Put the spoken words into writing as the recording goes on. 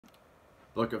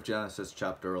Book of Genesis,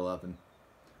 chapter 11.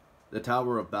 The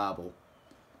Tower of Babel.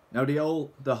 Now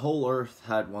the whole earth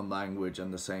had one language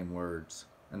and the same words.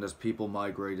 And as people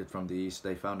migrated from the east,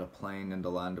 they found a plain in the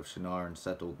land of Shinar and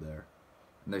settled there.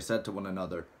 And they said to one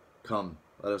another, "Come,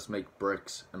 let us make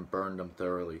bricks and burn them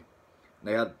thoroughly." And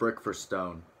they had brick for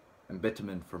stone, and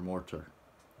bitumen for mortar.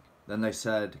 Then they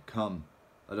said, "Come,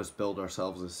 let us build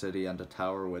ourselves a city and a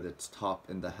tower with its top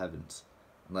in the heavens.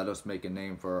 And let us make a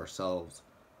name for ourselves,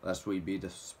 lest we be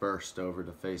dispersed over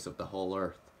the face of the whole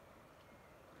earth."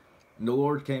 And the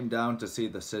Lord came down to see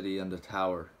the city and the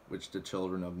tower, which the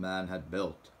children of man had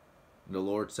built. And the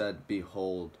Lord said,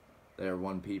 "Behold, they are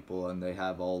one people, and they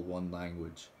have all one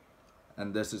language.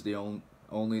 And this is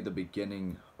only the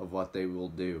beginning of what they will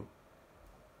do.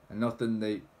 And nothing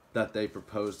that they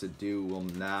propose to do will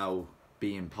now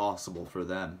be impossible for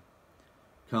them.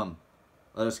 Come,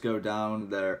 let us go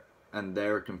down there and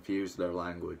there confuse their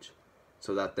language,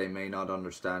 so that they may not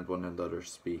understand one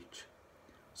another's speech."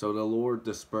 So the Lord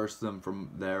dispersed them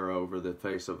from there over the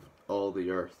face of all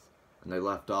the earth, and they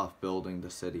left off building the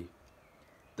city.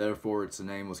 Therefore its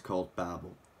name was called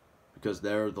Babel, because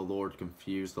there the Lord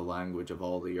confused the language of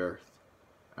all the earth,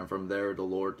 and from there the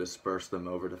Lord dispersed them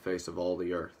over the face of all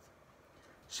the earth.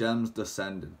 Shem's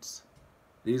descendants.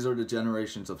 These are the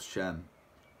generations of Shem.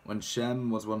 When Shem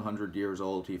was 100 years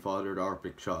old, he fathered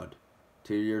Arpachshad,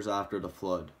 2 years after the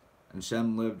flood. And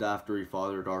Shem lived after he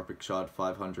fathered Arpachshad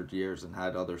 500 years and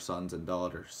had other sons and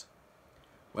daughters.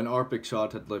 When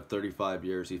Arpachshad had lived 35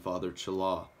 years, he fathered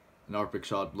Shelah. And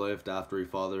Arpachshad lived after he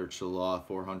fathered Shelah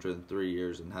 403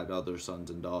 years and had other sons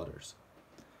and daughters.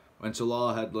 When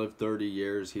Shelah had lived 30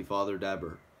 years, he fathered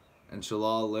Eber. And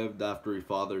Shelah lived after he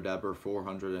fathered Eber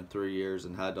 403 years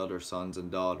and had other sons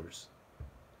and daughters.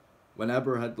 When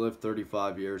Eber had lived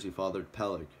 35 years, he fathered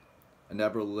Peleg. And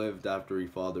Eber lived after he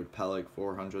fathered Peleg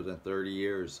 430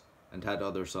 years, and had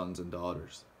other sons and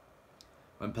daughters.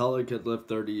 When Peleg had lived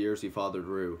 30 years, he fathered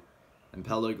Reu. And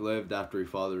Peleg lived after he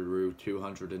fathered Reu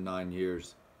 209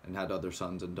 years, and had other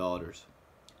sons and daughters.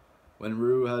 When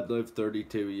Reu had lived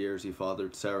 32 years, he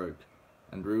fathered Serug.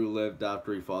 And Reu lived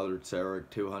after he fathered Serug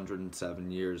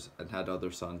 207 years, and had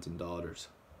other sons and daughters.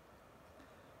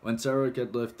 When Serug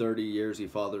had lived 30 years, he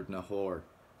fathered Nahor.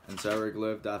 And Serug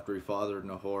lived after he fathered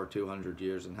Nahor 200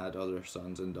 years and had other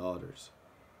sons and daughters.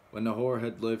 When Nahor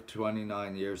had lived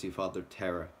 29 years, he fathered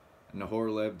Terah. And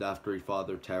Nahor lived after he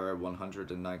fathered Terah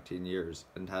 119 years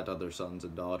and had other sons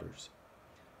and daughters.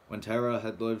 When Terah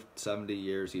had lived 70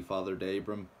 years, he fathered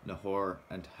Abram, Nahor,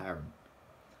 and Haran.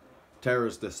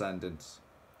 Terah's descendants.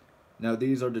 Now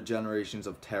these are the generations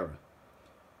of Terah.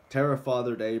 Terah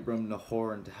fathered Abram,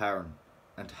 Nahor, and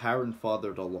Haran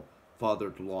fathered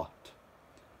Lot.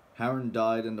 Haran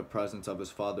died in the presence of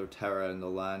his father Terah in the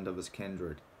land of his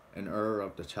kindred, in Ur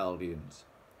of the Chaldeans.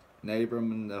 And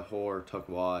Abram and Nahor took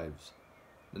wives.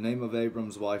 The name of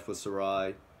Abram's wife was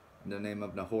Sarai, and the name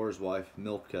of Nahor's wife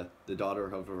Milcah, the daughter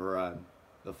of Haran,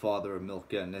 the father of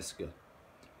Milcah and Iscah.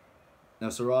 Now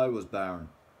Sarai was barren;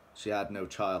 she had no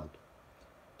child.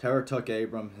 Terah took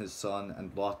Abram his son,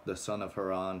 and Lot the son of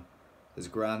Haran, his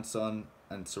grandson,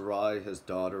 and Sarai his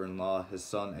daughter-in-law, his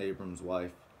son Abram's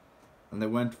wife. And they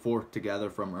went forth together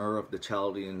from Ur of the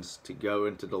Chaldeans to go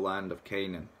into the land of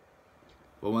Canaan.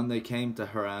 But when they came to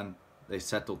Haran, they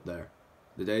settled there.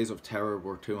 The days of Terah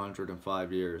were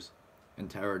 205 years, and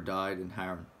Terah died in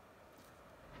Haran.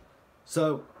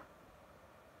 So,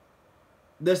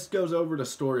 this goes over the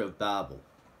story of Babel,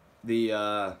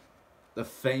 the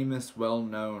famous,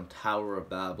 well-known Tower of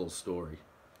Babel story.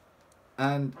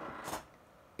 And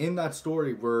in that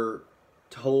story, we're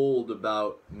told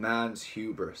about man's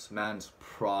hubris, man's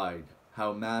pride,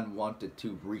 how man wanted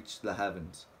to reach the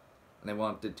heavens, and they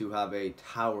wanted to have a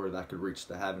tower that could reach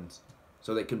the heavens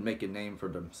so they could make a name for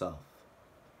themselves.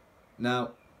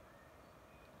 Now,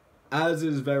 as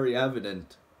is very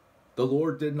evident, the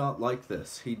Lord did not like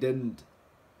this. He didn't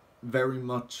very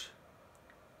much,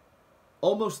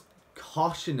 almost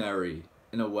cautionary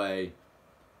in a way.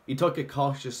 He took a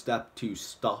cautious step to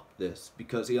stop this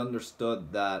because he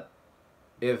understood that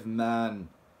if man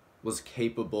was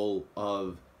capable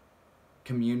of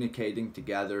communicating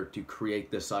together to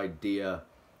create this idea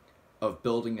of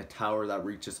building a tower that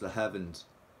reaches the heavens,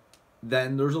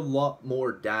 then there's a lot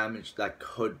more damage that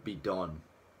could be done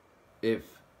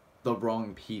if the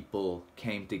wrong people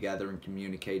came together and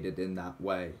communicated in that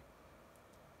way.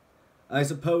 I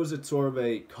suppose it's sort of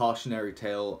a cautionary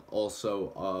tale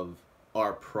also of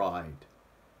our pride,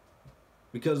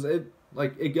 because it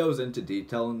goes into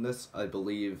detail in this, I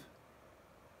believe.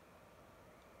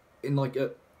 In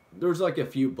there's a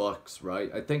few books,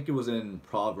 right? I think it was in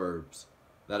Proverbs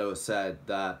that it was said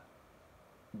that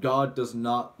God does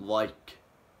not like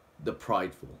the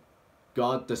prideful.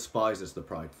 God despises the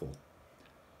prideful.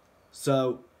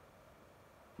 So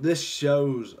this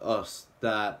shows us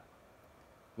that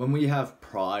when we have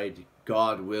pride,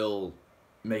 God will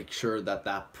make sure that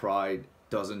that pride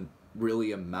doesn't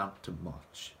really amount to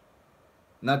much.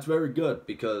 And that's very good,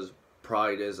 because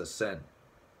pride is a sin.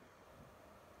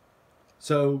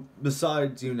 So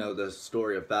besides, the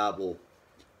story of Babel,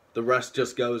 the rest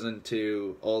just goes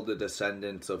into all the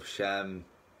descendants of Shem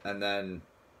and then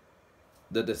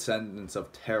the descendants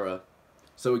of Terah.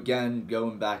 So again,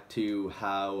 going back to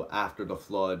how after the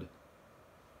flood,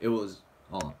 it was...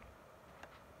 Hold on.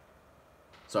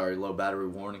 Sorry, low battery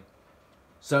warning.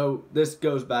 So this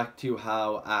goes back to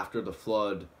how after the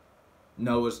flood,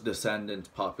 Noah's descendants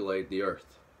populate the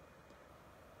earth.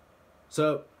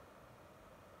 So,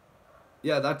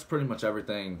 yeah, that's pretty much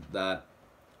everything that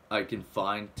I can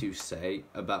find to say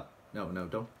about... No,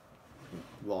 don't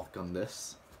walk on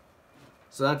this.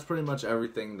 So that's pretty much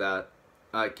everything that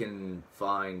I can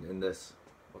find in this.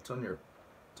 What's on your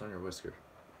whisker?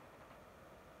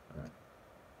 Alright.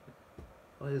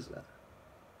 What is that?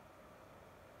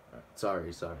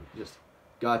 Alright, sorry. Just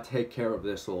gotta take care of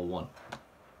this little one.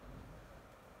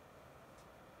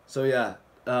 So yeah,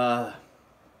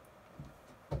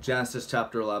 Genesis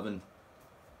chapter 11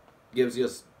 gives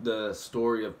us the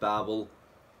story of Babel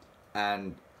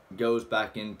and goes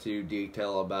back into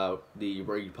detail about the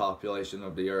repopulation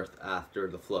of the earth after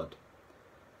the flood.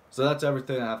 So that's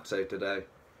everything I have to say today.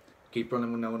 Keep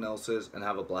running when no one else is, and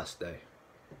have a blessed day.